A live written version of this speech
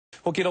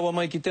Hoki rawa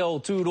mai ki te ao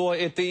tūroa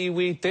e te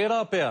iwi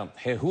Tera pea.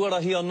 He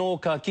huarahi anō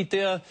ka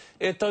kitea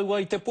e tau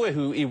ai te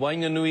puehu I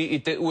waenganui I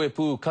Te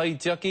Uepu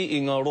Kaitiaki I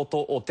Nga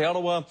Roto o Te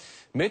Arawa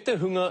me te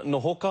hunga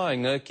noho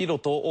kainga ki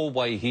roto o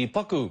Waihi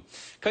Paku.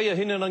 Kaia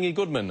Hinerangi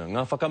Goodman,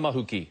 ngā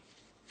whakamahuki.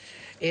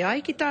 E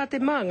ai ki tā te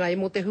māngai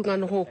mo te hunga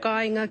noho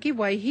kainga ki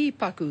Waihi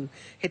Paku.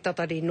 He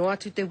tatari no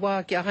atu te wā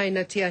ki a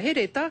haina tia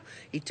hereta,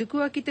 I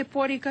tukua ki te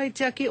puari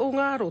kaitiaki o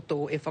Nga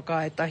Roto e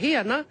whakaetahi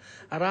ana,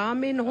 arā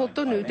me noho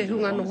tonu te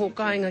hunga noho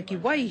kainga ki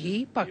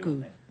Waihi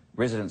Paku.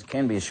 Residents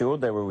can be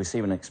assured they will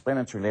receive an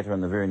explanatory letter in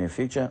the very near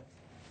future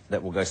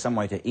that will go some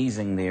way to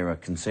easing their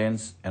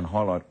concerns and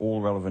highlight all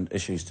relevant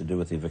issues to do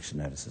with the eviction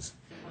notices.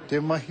 Te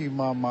mahi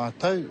mā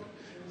mātau,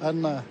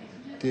 ana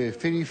te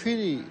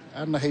whiriwhiri,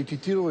 ana hei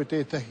titiro e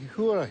tētahi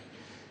huarahi.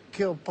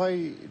 Kia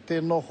pai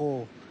te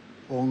noho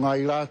o Nga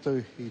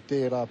Roto I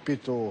Tera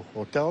pito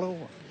o Te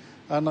Arawa.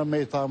 Ana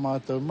me tā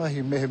mātou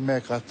mahi mehe mea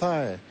ka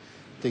tae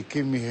te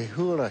kimi he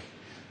huarahi.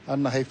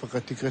 Ana hei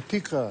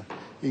whakatika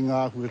I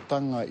ngā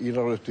huatanga I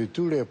raro te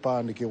ture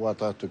pāne ki wā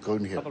tātou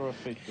kaunihera.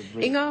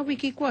 I ngā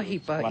wiki kua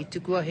hipa I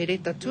tukua he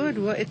reta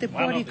tuarua e te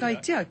puari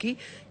kaitiaki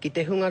ki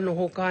te hunga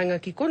noho kainga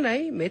ki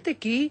konei me te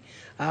ki,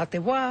 a te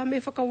wā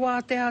me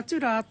whakawā te atu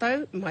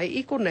rātau mai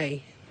I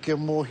konei. Kia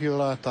mōhi o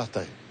rā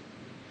tātou.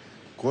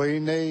 Koe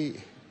nei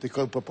te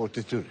kaupapa o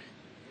te ture.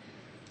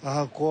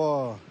 Aha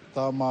koa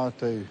tā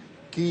mātou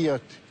ki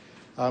atu,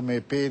 a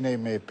me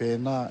pēnei me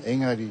pēnā,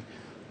 engari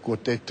ko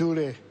te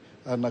ture,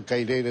 ana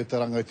kai reire te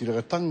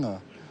rangatiratanga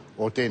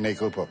o tēnei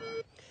kaupapa.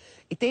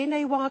 I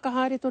tēnei wā ka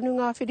haere tonu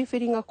ngā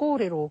whiriwhiri ngā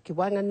kōrero ki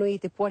waenganui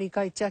te puari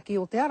kaitiaki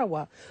o Te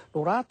Arawa,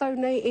 no rātau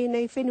nei e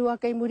nei whenua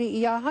kei muri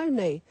I āhau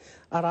nei,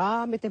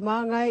 arā me te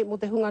māngai mo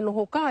te hunga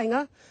noho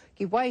kāinga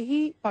ki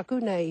Waihi Paku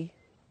nei.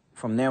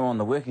 From now on,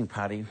 the Working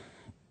Party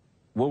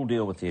will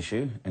deal with the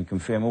issue and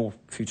confirm all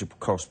future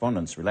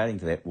correspondence relating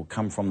to that will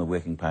come from the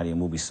Working Party and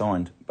will be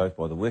signed both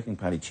by the Working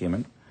Party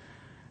Chairman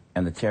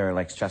and the Tera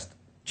Lakes Trust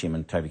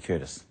Chairman, Toby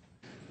Curtis.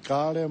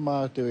 Karere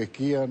Maori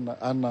e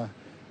ana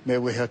me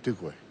wehe atu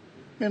koe.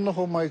 Me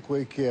noho mai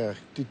koe kia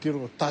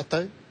titiro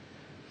tātou,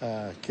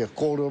 kia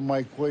kōrero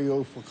mai koe I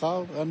au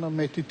whakao, ana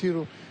me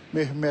titiro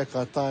mea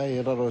ka tae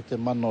e raro te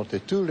mana o te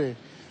ture,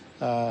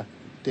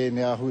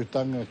 tēnei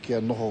ahuatanga kia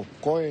noho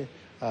koe,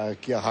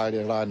 kia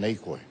haere rā nei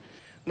koe.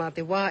 Mā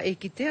te wā e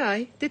ki te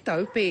ai, te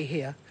tau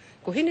pēhea.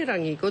 Ko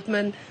Hinerangi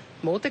Goodman,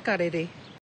 mō te Karere.